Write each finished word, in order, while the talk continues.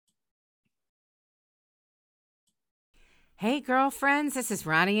Hey, girlfriends, this is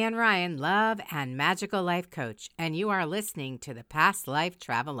Ronnie Ann Ryan, Love and Magical Life Coach, and you are listening to the Past Life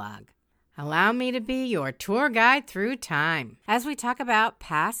Travelogue. Allow me to be your tour guide through time as we talk about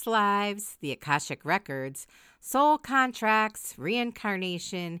past lives, the Akashic Records, soul contracts,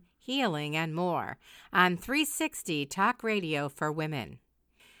 reincarnation, healing, and more on 360 Talk Radio for Women.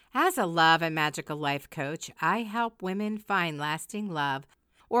 As a Love and Magical Life Coach, I help women find lasting love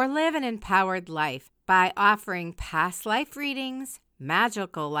or live an empowered life by offering past life readings,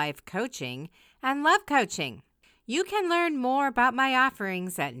 magical life coaching, and love coaching. You can learn more about my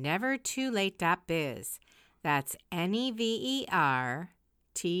offerings at nevertoolate.biz. That's NEVERTOOLATE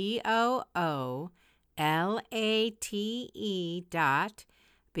dot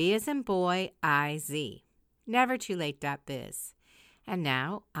B as in boy, I-Z. Nevertoolate.biz. And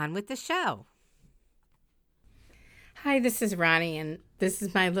now, on with the show. Hi, this is Ronnie, and this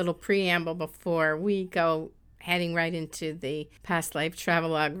is my little preamble before we go heading right into the Past Life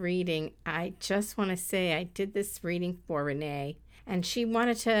Travelogue reading. I just want to say I did this reading for Renee, and she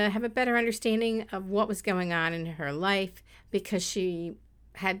wanted to have a better understanding of what was going on in her life because she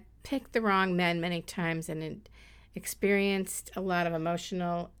had picked the wrong men many times and had experienced a lot of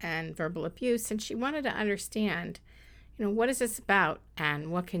emotional and verbal abuse, and she wanted to understand, what is this about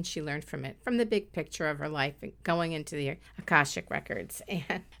and what can she learn from it, from the big picture of her life and going into the Akashic Records.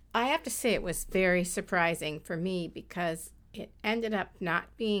 And I have to say it was very surprising for me because it ended up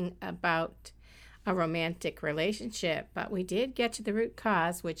not being about a romantic relationship, but we did get to the root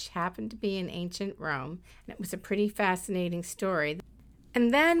cause, which happened to be in ancient Rome. And it was a pretty fascinating story.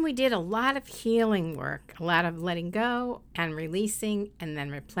 And then we did a lot of healing work, a lot of letting go and releasing and then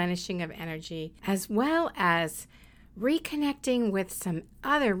replenishing of energy, as well as reconnecting with some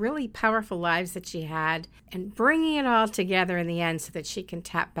other really powerful lives that she had and bringing it all together in the end so that she can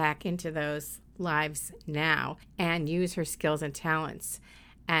tap back into those lives now and use her skills and talents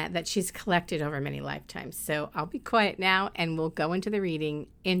that she's collected over many lifetimes. So I'll be quiet now and we'll go into the reading.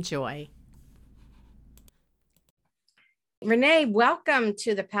 Enjoy. Renee, welcome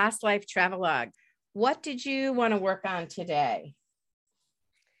to the Past Life Travelogue. What did you want to work on today?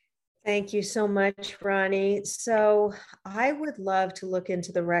 Thank you so much, Ronnie. So I would love to look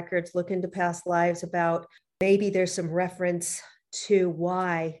into the records, look into past lives about maybe there's some reference to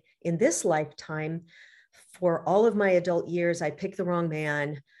why in this lifetime, for all of my adult years, I picked the wrong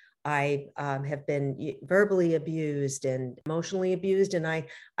man. I have been verbally abused and emotionally abused, and I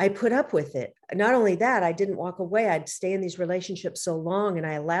put up with it. Not only that, I didn't walk away. I'd stay in these relationships so long, and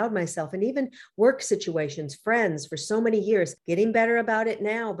I allowed myself, and even work situations, friends for so many years, getting better about it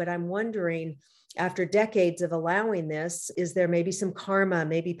now. But I'm wondering, after decades of allowing this, is there maybe some karma,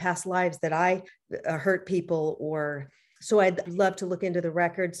 maybe past lives that I hurt people or... So I'd love to look into the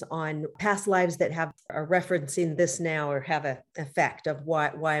records on past lives that are referencing this now or have an effect of why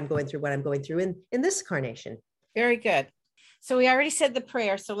I'm going through what I'm going through in this incarnation. Very good. So we already said the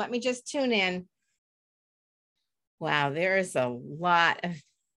prayer. So let me just tune in. Wow, there's a lot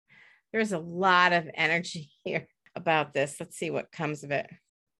of energy here about this. Let's see what comes of it.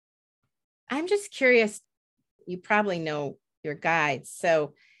 I'm just curious. You probably know your guides.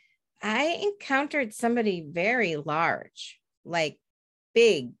 So I encountered somebody very large, like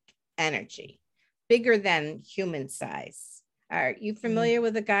big energy, bigger than human size. Are you familiar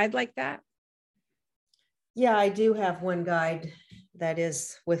with a guide like that? Yeah, I do have one guide that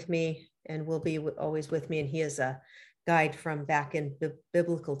is with me and will be always with me. And he is a guide from back in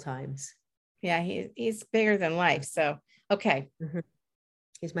biblical times. Yeah, he's bigger than life. So, okay. Mm-hmm.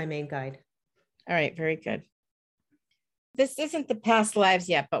 He's my main guide. All right, very good. This isn't the past lives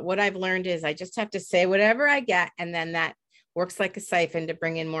yet, but what I've learned is I just have to say whatever I get, and then that works like a siphon to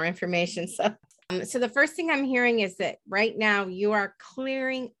bring in more information. So the first thing I'm hearing is that right now you are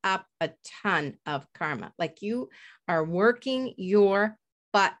clearing up a ton of karma. Like you are working your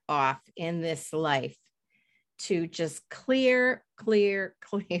butt off in this life to just clear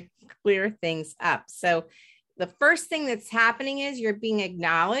things up. So the first thing that's happening is you're being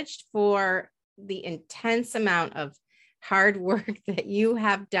acknowledged for the intense amount of hard work that you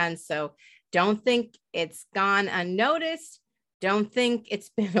have done. So don't think it's gone unnoticed. Don't think it's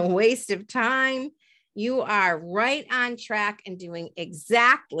been a waste of time. You are right on track and doing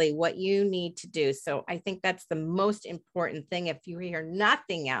exactly what you need to do. So I think that's the most important thing. If you hear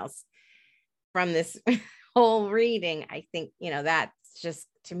nothing else from this whole reading, I think, that's just,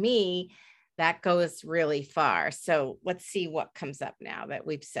 to me, that goes really far. So let's see what comes up now that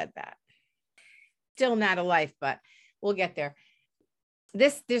we've said that. Still not a life, but we'll get there.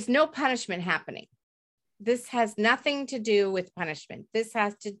 There's no punishment happening. this has nothing to do with punishment. This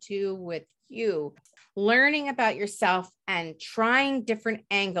has to do with you learning about yourself and trying different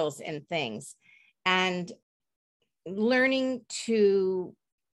angles in things and learning to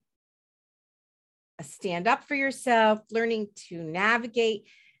stand up for yourself, learning to navigate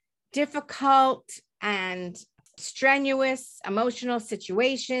difficult and strenuous emotional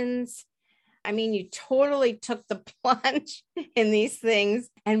situations. I mean, you totally took the plunge in these things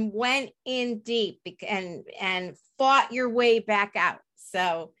and went in deep and fought your way back out.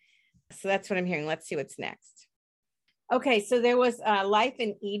 So that's what I'm hearing. Let's see what's next. Okay, so there was a life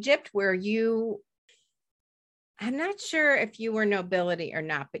in Egypt where I'm not sure if you were nobility or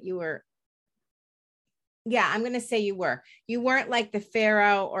not, but you were, yeah, I'm going to say you were. You weren't like the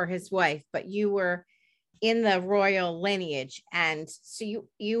pharaoh or his wife, but you were in the royal lineage. And so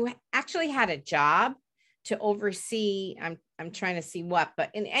you actually had a job to oversee, I'm trying to see what,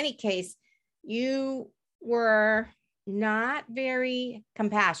 but in any case, you were not very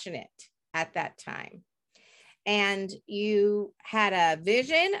compassionate at that time. And you had a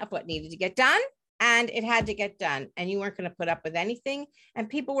vision of what needed to get done, and it had to get done. And you weren't going to put up with anything. And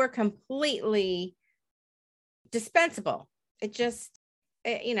people were completely dispensable. It just,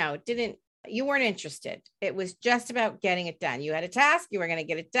 you weren't interested. It was just about getting it done. You had a task, you were going to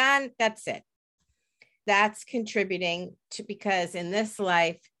get it done. That's it. That's contributing to, because in this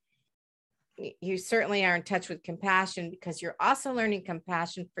life, you certainly are in touch with compassion because you're also learning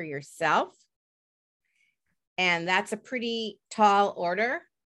compassion for yourself. And that's a pretty tall order.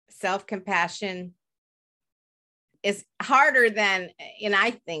 Self-compassion is harder than, and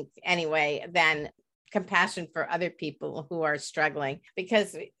I think anyway, than compassion for other people who are struggling.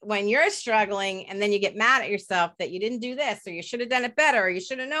 Because when you're struggling and then you get mad at yourself that you didn't do this, or you should have done it better, or you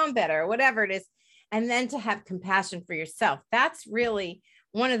should have known better, or whatever it is, and then to have compassion for yourself, that's really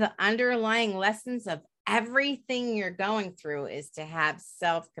one of the underlying lessons of everything you're going through, is to have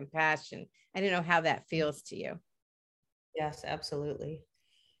self-compassion. I don't know how that feels to you. Yes, absolutely.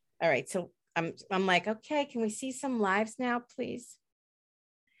 All right. So I'm like, okay, can we see some lives now, please?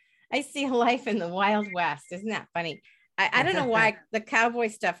 I see a life in the Wild West. Isn't that funny? I don't know why the cowboy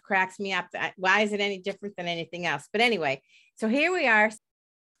stuff cracks me up. Why is it any different than anything else? But anyway, so here we are.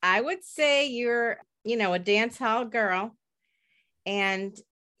 I would say you're, a dance hall girl. And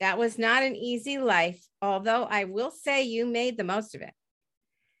that was not an easy life, although I will say you made the most of it.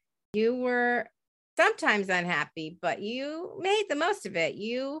 You were sometimes unhappy, but you made the most of it.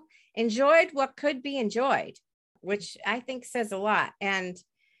 You enjoyed what could be enjoyed, which I think says a lot. And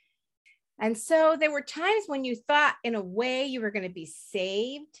so there were times when you thought in a way you were going to be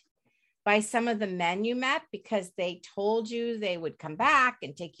saved by some of the men you met, because they told you they would come back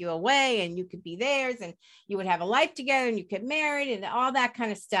and take you away and you could be theirs and you would have a life together and you get married and all that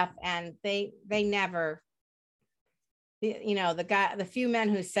kind of stuff. And they never, the few men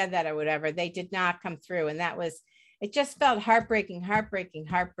who said that or whatever, they did not come through. And it just felt heartbreaking.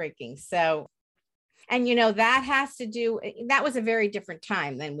 So, and that has to do, that was a very different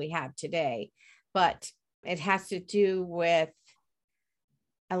time than we have today, but it has to do with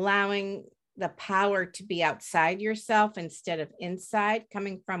allowing the power to be outside yourself instead of inside,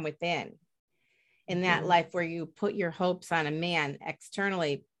 coming from within. In that life where you put your hopes on a man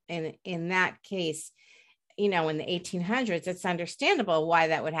externally, and in that case, in the 1800s, it's understandable why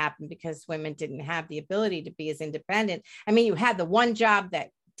that would happen, because women didn't have the ability to be as independent. I mean, you had the one job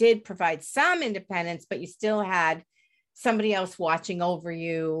that did provide some independence, but you still had somebody else watching over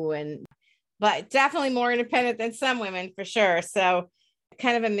you, but definitely more independent than some women, for sure. So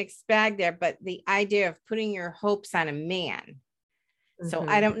kind of a mixed bag there, but the idea of putting your hopes on a man. So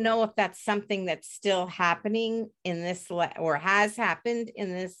I don't know if that's something that's still happening in this or has happened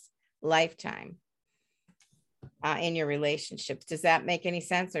in this lifetime in your relationships. Does that make any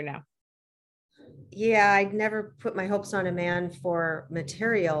sense or no? Yeah, I'd never put my hopes on a man for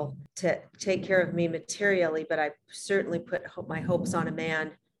material to take care of me materially, but I certainly put my hopes on a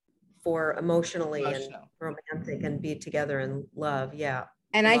man for emotionally and romantic and be together in love. Yeah.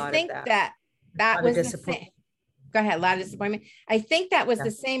 And I think that was the same. Go ahead. A lot of disappointment. I think that was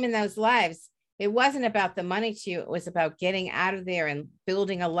the same in those lives. It wasn't about the money to you. It was about getting out of there and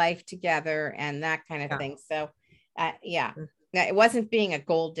building a life together and that kind of thing. So it wasn't being a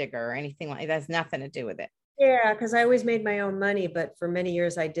gold digger or anything like that. It has nothing to do with it. Yeah, because I always made my own money, but for many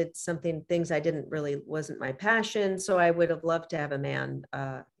years I did things I didn't really, wasn't my passion. So I would have loved to have a man,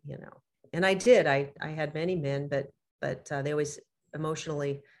 and I did. I had many men, but they always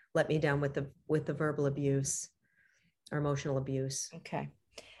emotionally let me down with the verbal abuse or emotional abuse. Okay.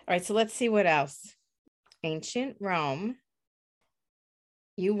 All right. So let's see what else. Ancient Rome.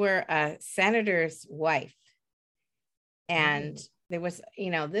 you were a senator's wife. And there was,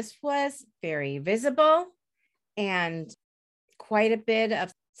 this was very visible and quite a bit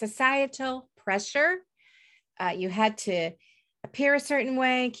of societal pressure. You had to appear a certain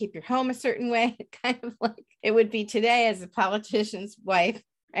way, keep your home a certain way, kind of like it would be today as a politician's wife,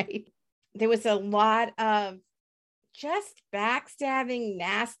 right? There was a lot of just backstabbing,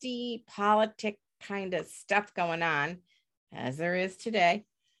 nasty politic kind of stuff going on, as there is today.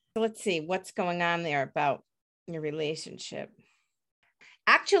 So let's see what's going on there about your relationship.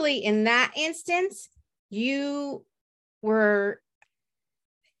 Actually, in that instance, you were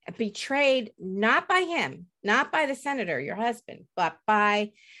betrayed not by him, not by the senator, your husband, but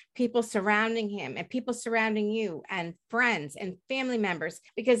by people surrounding him and people surrounding you and friends and family members,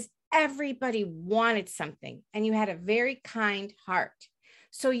 because everybody wanted something and you had a very kind heart.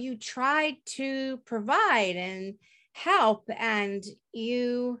 So you tried to provide and help, and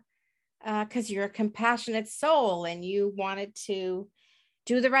you, because you're a compassionate soul and you wanted to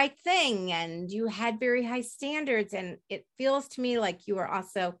do the right thing and you had very high standards. And it feels to me like you were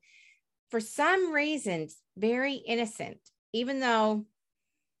also, for some reason, very innocent, even though,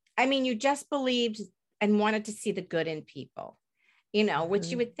 you just believed and wanted to see the good in people, which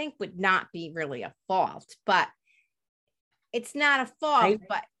you would think would not be really a fault, but it's not a fault,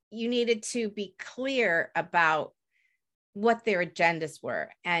 but you needed to be clear about what their agendas were.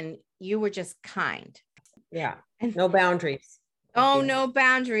 And you were just kind. Yeah. No boundaries. Oh, no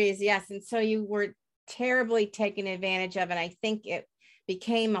boundaries. Yes. And so you were terribly taken advantage of. And I think it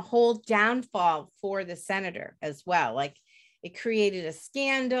became a whole downfall for the senator as well. Like it created a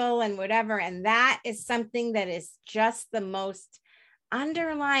scandal and whatever. And that is something that is just the most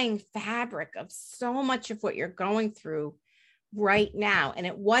underlying fabric of so much of what you're going through right now. And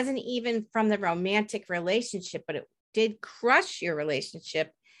it wasn't even from the romantic relationship, but it did crush your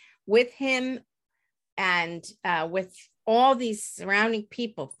relationship with him and with all these surrounding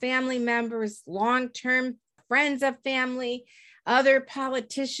people, family members, long-term friends of family, other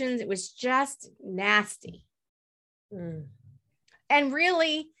politicians. It was just nasty. And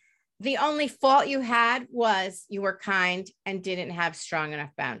really, the only fault you had was you were kind and didn't have strong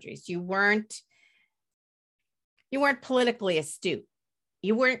enough boundaries. You weren't politically astute.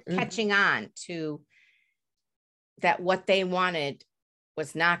 You weren't catching on to that what they wanted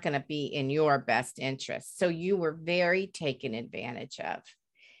was not going to be in your best interest. So you were very taken advantage of.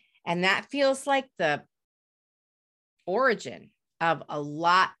 And that feels like the origin of a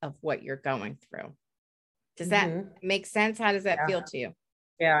lot of what you're going through. Does that make sense? How does that feel to you?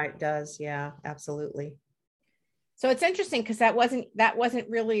 Yeah, it does. Yeah, absolutely. So it's interesting because that wasn't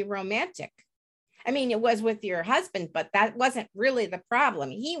really romantic. It was with your husband, but that wasn't really the problem.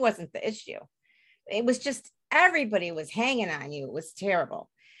 He wasn't the issue. It was just everybody was hanging on you. It was terrible.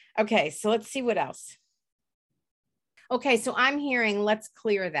 Okay, so let's see what else. Okay, so I'm hearing, let's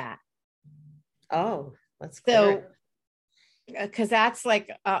clear that. Oh, let's clear it. Because that's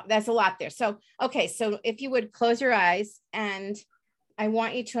that's a lot there. So, okay, so if you would close your eyes, and I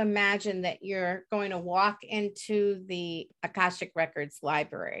want you to imagine that you're going to walk into the Akashic Records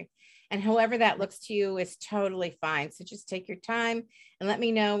library. And however that looks to you is totally fine. So just take your time and let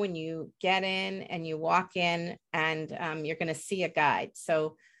me know when you get in and you walk in, and you're going to see a guide.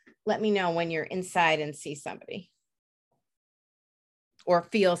 So let me know when you're inside and see somebody or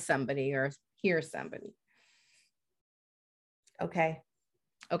feel somebody or hear somebody. Okay.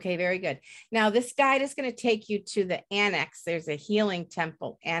 Okay, very good. Now this guide is going to take you to the annex. There's a healing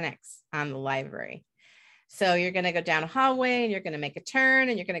temple annex on the library. So you're going to go down a hallway and you're going to make a turn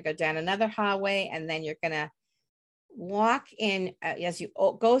and you're going to go down another hallway, and then you're going to walk in. As you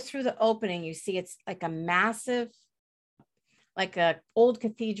go through the opening, you see it's like a massive, like a old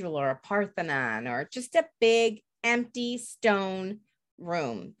cathedral or a Parthenon or just a big empty stone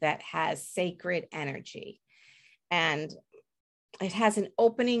room that has sacred energy. And it has an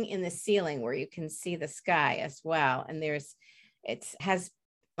opening in the ceiling where you can see the sky as well. And it has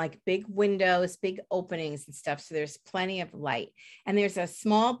like big windows, big openings and stuff. So there's plenty of light. And there's a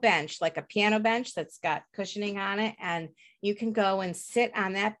small bench, like a piano bench that's got cushioning on it. And you can go and sit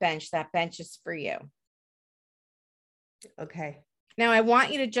on that bench. That bench is for you. Okay. Now I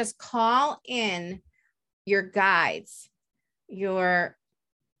want you to just call in your guides, your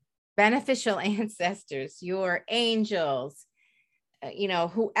beneficial ancestors, your angels,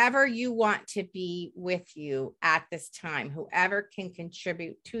 whoever you want to be with you at this time, whoever can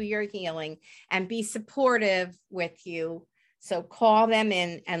contribute to your healing and be supportive with you. So call them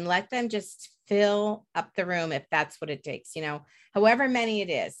in and let them just fill up the room if that's what it takes, however many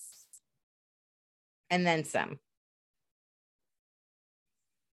it is, and then some.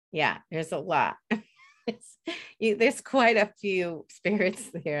 Yeah, there's a lot. There's quite a few spirits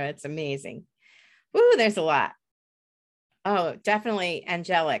there. It's amazing. Ooh, there's a lot. Oh, definitely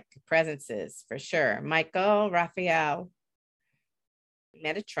angelic presences for sure. Michael, Raphael,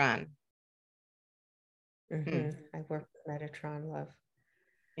 Metatron. I work with Metatron, love.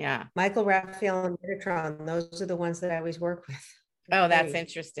 Yeah. Michael, Raphael, and Metatron. Those are the ones that I always work with. Oh, that's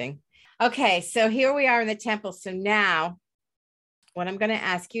interesting. Okay, so here we are in the temple. So now what I'm going to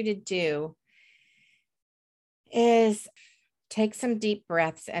ask you to do is take some deep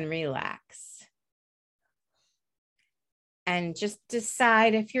breaths and relax. And just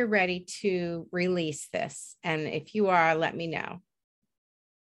decide if you're ready to release this. And if you are, let me know.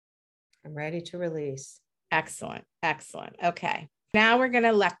 I'm ready to release. Excellent. Excellent. Okay. Now we're going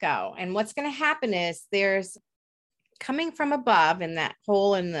to let go. And what's going to happen is there's coming from above in that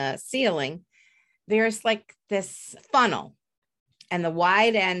hole in the ceiling, there's like this funnel. And the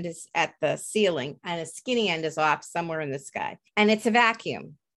wide end is at the ceiling and the skinny end is off somewhere in the sky. And it's a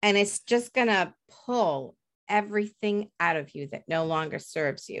vacuum. And it's just going to pull everything out of you that no longer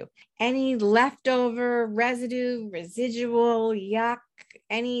serves you. Any leftover residue, residual, yuck,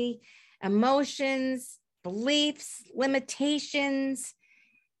 any emotions, beliefs, limitations,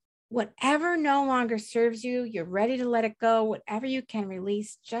 whatever no longer serves you, you're ready to let it go. Whatever you can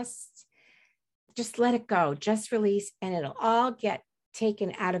release, just let it go, just release, and it'll all get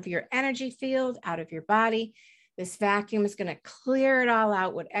taken out of your energy field, out of your body. This vacuum is going to clear it all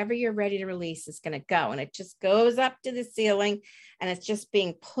out. Whatever you're ready to release is going to go. And it just goes up to the ceiling and it's just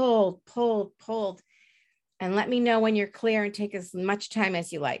being pulled, pulled, pulled. And let me know when you're clear and take as much time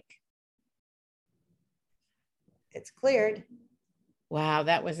as you like. It's cleared. Wow,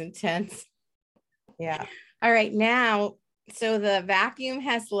 that was intense. Yeah. All right, now, so the vacuum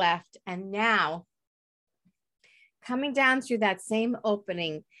has left, and now coming down through that same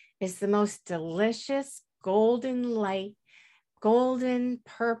opening is the most delicious golden light, golden,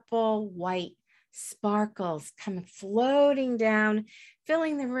 purple, white sparkles come floating down,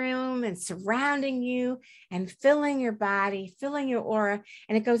 filling the room and surrounding you and filling your body, filling your aura.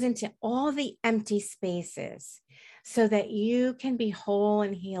 And it goes into all the empty spaces so that you can be whole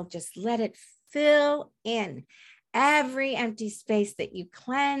and healed. Just let it fill in every empty space that you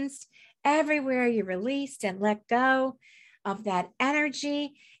cleansed, everywhere you released and let go of that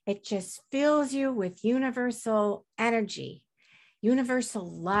energy. It just fills you with universal energy, universal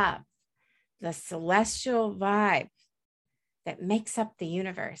love, the celestial vibe that makes up the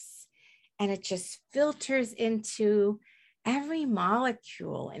universe. And it just filters into every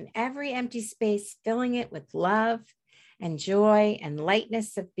molecule and every empty space, filling it with love and joy and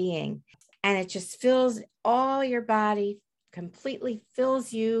lightness of being. And it just fills all your body, completely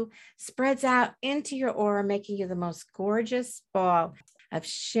fills you, spreads out into your aura, making you the most gorgeous ball of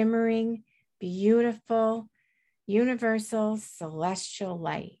shimmering, beautiful, universal, celestial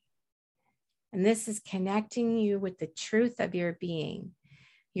light. And this is connecting you with the truth of your being,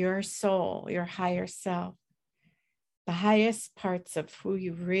 your soul, your higher self, the highest parts of who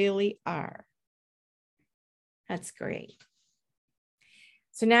you really are. That's great.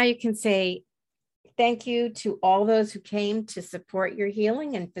 So now you can say thank you to all those who came to support your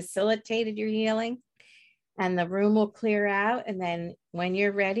healing and facilitated your healing. And the room will clear out. And then when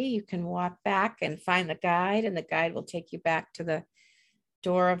you're ready, you can walk back and find the guide, and the guide will take you back to the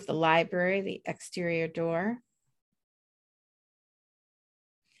door of the library, the exterior door.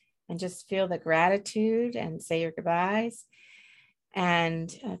 And just feel the gratitude and say your goodbyes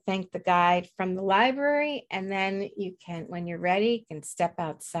and thank the guide from the library. And then you can, when you're ready, you can step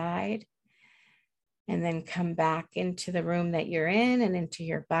outside and then come back into the room that you're in and into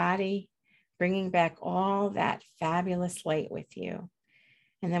your body, bringing back all that fabulous light with you.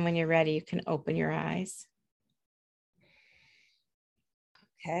 And then when you're ready, you can open your eyes.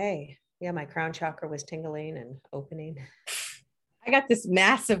 Okay. Yeah, my crown chakra was tingling and opening. I got this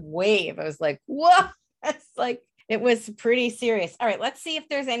massive wave. I was like, whoa, that's like, it was pretty serious. All right, let's see if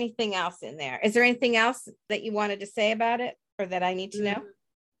there's anything else in there. Is there anything else that you wanted to say about it or that I need to know?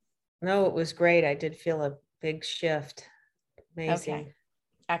 No, it was great. I did feel a big shift. Amazing. Okay,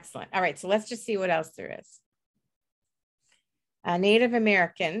 excellent. All right, so let's just see what else there is. Native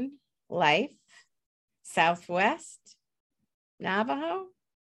American life, Southwest, Navajo,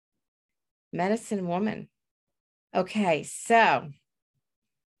 medicine woman. Okay, so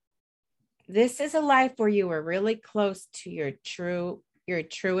this is a life where you were really close to your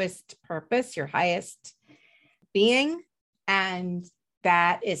truest purpose, your highest being, and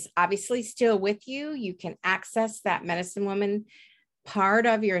that is obviously still with you. You can access that medicine woman part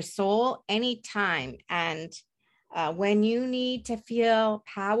of your soul anytime. And when you need to feel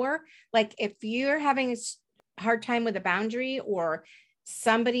power, like if you're having a hard time with a boundary, or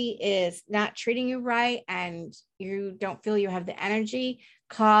somebody is not treating you right and you don't feel you have the energy,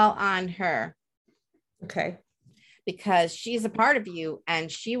 call on her. Okay. Because she's a part of you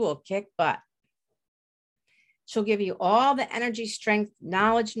and she will kick butt. She'll give you all the energy, strength,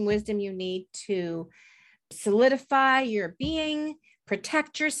 knowledge, and wisdom you need to solidify your being,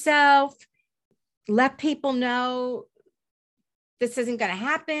 protect yourself, let people know this isn't going to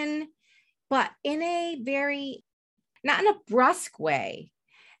happen, but in a very, not in a brusque way,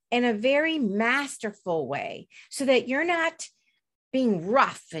 in a very masterful way, so that you're not being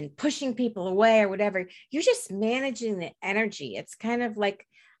rough and pushing people away or whatever. You're just managing the energy. It's kind of like,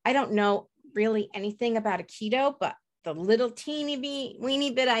 I don't know really anything about Aikido, but the little teeny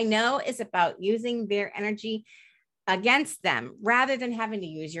weeny bit I know is about using their energy against them rather than having to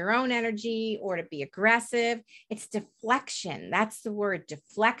use your own energy or to be aggressive. It's deflection. That's the word,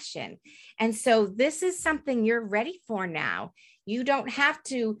 deflection. And so this is something you're ready for now. You don't have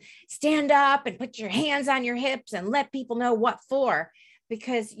to stand up and put your hands on your hips and let people know what for,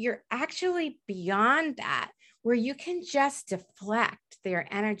 because you're actually beyond that, where you can just deflect their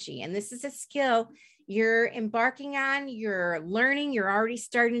energy. And this is a skill you're embarking on, you're learning, you're already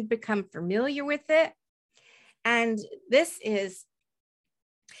starting to become familiar with it. And this is,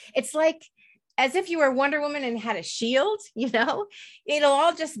 it's like as if you were Wonder Woman and had a shield, it'll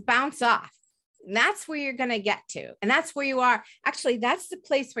all just bounce off. And that's where you're going to get to. And that's where you are. Actually, that's the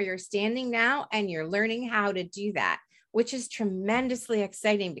place where you're standing now. And you're learning how to do that, which is tremendously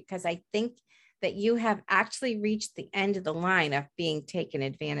exciting, because I think that you have actually reached the end of the line of being taken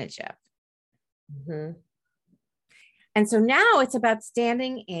advantage of. Mm-hmm. And so now it's about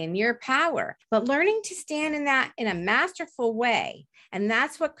standing in your power, but learning to stand in that in a masterful way. And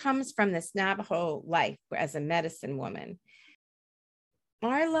that's what comes from this Navajo life as a medicine woman.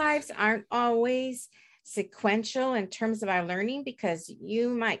 Our lives aren't always sequential in terms of our learning, because you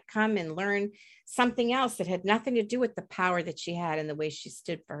might come and learn something else that had nothing to do with the power that she had and the way she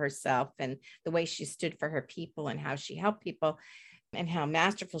stood for herself and the way she stood for her people and how she helped people and how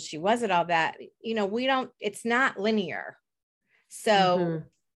masterful she was at all that. It's not linear. So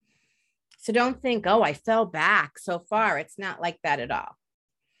don't think, oh, I fell back so far. It's not like that at all.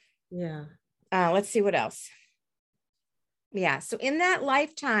 Yeah. Let's see what else. Yeah. So in that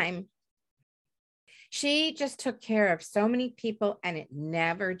lifetime, she just took care of so many people, and it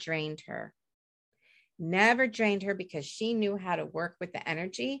never drained her. Never drained her, because she knew how to work with the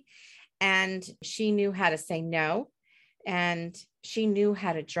energy, and she knew how to say no, and she knew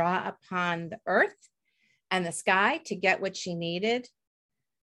how to draw upon the earth and the sky to get what she needed.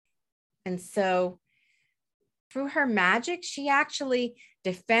 And so through her magic, she actually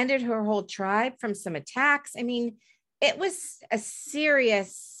defended her whole tribe from some attacks. I mean, it was a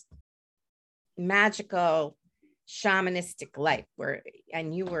serious magical shamanistic life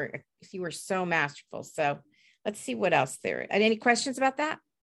and you were so masterful. So let's see what else there. Any questions about that?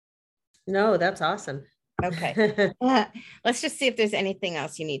 No, that's awesome. Okay. Let's just see if there's anything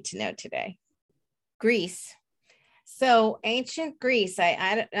else you need to know today. Greece. So ancient Greece,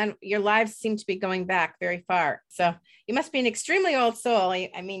 I your lives seem to be going back very far. So you must be an extremely old soul.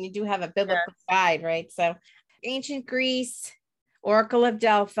 I mean, you do have a biblical guide, right? So ancient Greece, Oracle of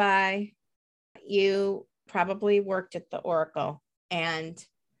Delphi, you probably worked at the Oracle. And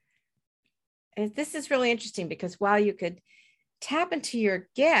this is really interesting, because while you could tap into your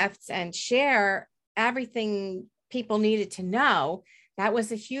gifts and share everything people needed to know, that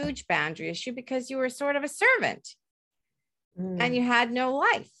was a huge boundary issue, because you were sort of a servant and you had no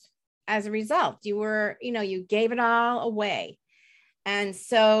life as a result. You were, you gave it all away. And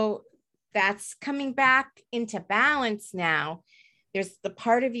so that's coming back into balance now. There's the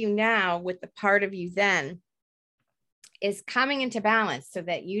part of you now with the part of you then is coming into balance, so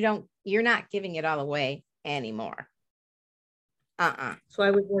that you're not giving it all away anymore. So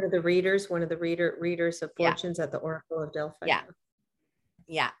I was one of the readers of fortunes at the Oracle of Delphi.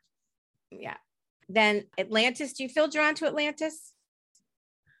 Yeah. Then Atlantis, do you feel drawn to Atlantis?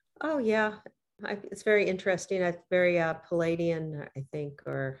 Oh yeah. It's very interesting. It's very Palladian, I think,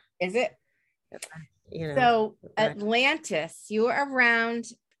 or is it? So Atlantis, you were around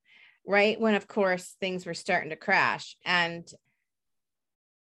right when, of course, things were starting to crash. And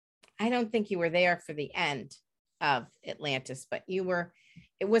I don't think you were there for the end of Atlantis, but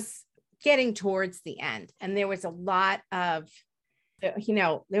it was getting towards the end. And there was a lot of,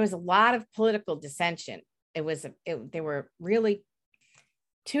 political dissension. There were really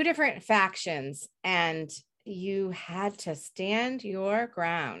two different factions, and you had to stand your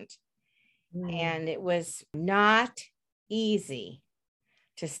ground. And it was not easy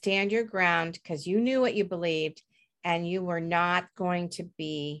to stand your ground because you knew what you believed and you were not going to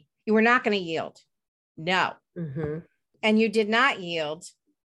yield. No. Mm-hmm. And you did not yield.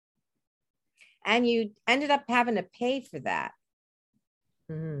 And you ended up having to pay for that.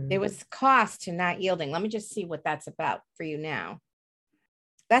 There was cost to not yielding. Let me just see what that's about for you now.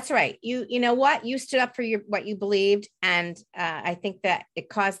 That's right. You know what? You stood up for what you believed. And I think that it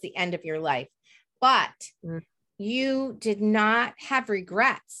caused the end of your life. But you did not have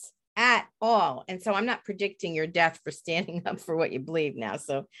regrets at all. And so I'm not predicting your death for standing up for what you believe now.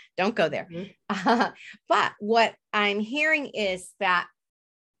 So don't go there. But what I'm hearing is that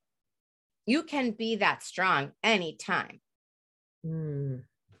you can be that strong anytime.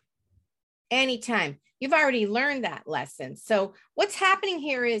 Anytime. You've already learned that lesson. So what's happening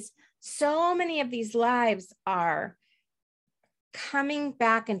here is so many of these lives are coming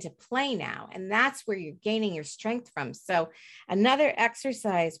back into play now. And that's where you're gaining your strength from. So another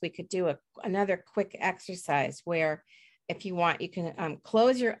exercise, we could do another quick exercise where if you want, you can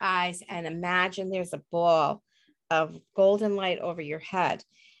close your eyes and imagine there's a ball of golden light over your head.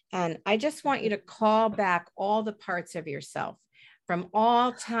 And I just want you to call back all the parts of yourself from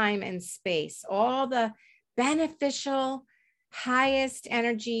all time and space, all the beneficial, highest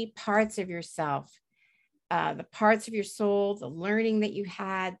energy parts of yourself, the parts of your soul, the learning that you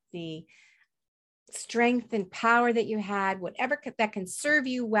had, the strength and power that you had, whatever that can serve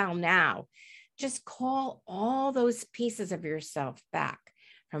you well now. Just call all those pieces of yourself back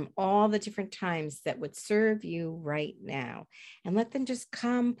from all the different times that would serve you right now, and let them just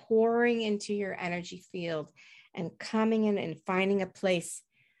come pouring into your energy field and coming in and finding a place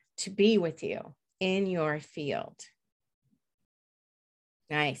to be with you in your field.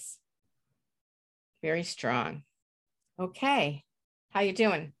 Nice. Very strong. Okay. How you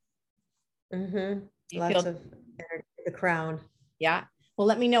doing? Lots of the crown. Yeah. Well,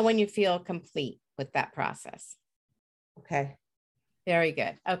 let me know when you feel complete with that process. Okay. Very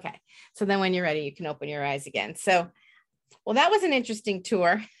good. Okay. So then when you're ready, you can open your eyes again. So, well, that was an interesting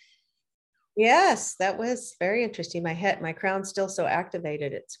tour. Yes, that was very interesting. My crown's still so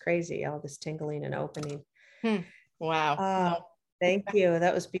activated. It's crazy. All this tingling and opening. Wow. Thank you.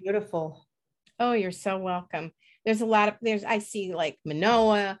 That was beautiful. Oh, you're so welcome. I see like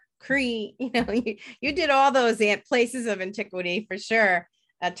Manoa, Crete, you did all those places of antiquity for sure.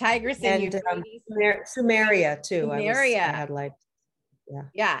 Tigris and Sumeria too. Sumeria. I had like,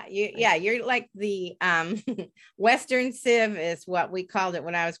 you're like the Western Civ is what we called it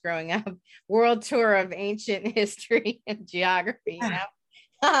when I was growing up. World tour of ancient history and geography.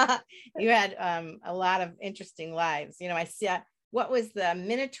 You had a lot of interesting lives. I see. What was the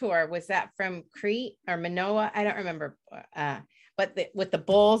Minotaur? Was that from Crete or Manoa? I don't remember. But with the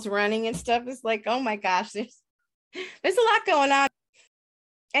bulls running and stuff, it's like, oh my gosh, there's a lot going on.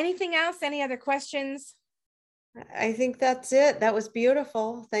 Anything else? Any other questions? I think that's it. That was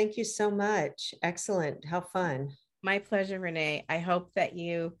beautiful. Thank you so much. Excellent. How fun. My pleasure, Renee. I hope that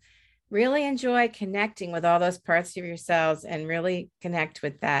you really enjoy connecting with all those parts of yourselves and really connect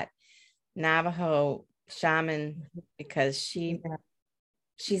with that Navajo shaman, because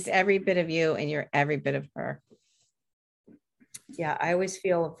she's every bit of you and you're every bit of her. Yeah, I always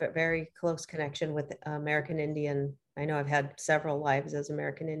feel a very close connection with American Indian. I know I've had several lives as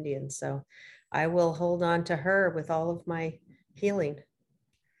American Indian, so I will hold on to her with all of my healing.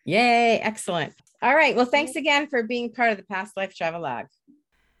 Yay, excellent. All right, well, thanks again for being part of the Past Life Travelogue.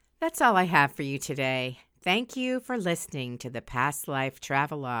 That's all I have for you today. Thank you for listening to the Past Life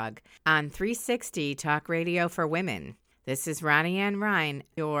Travelogue on 360 Talk Radio for Women. This is Ronnie Ann Ryan,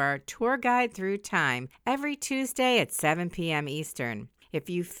 your tour guide through time, every Tuesday at 7 p.m. Eastern. If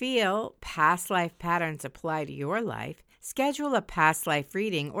you feel past life patterns apply to your life, schedule a past life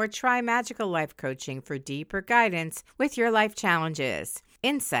reading or try Magical Life Coaching for deeper guidance with your life challenges.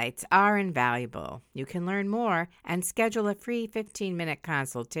 Insights are invaluable. You can learn more and schedule a free 15-minute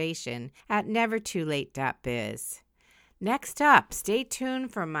consultation at nevertoolate.biz. Next up, stay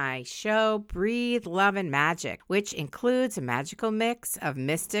tuned for my show, Breathe, Love, and Magic, which includes a magical mix of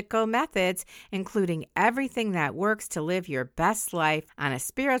mystical methods, including everything that works to live your best life on a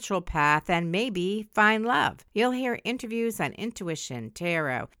spiritual path and maybe find love. You'll hear interviews on intuition,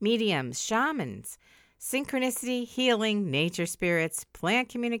 tarot, mediums, shamans, synchronicity, healing, nature spirits, plant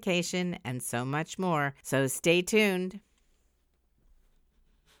communication, and so much more. So stay tuned.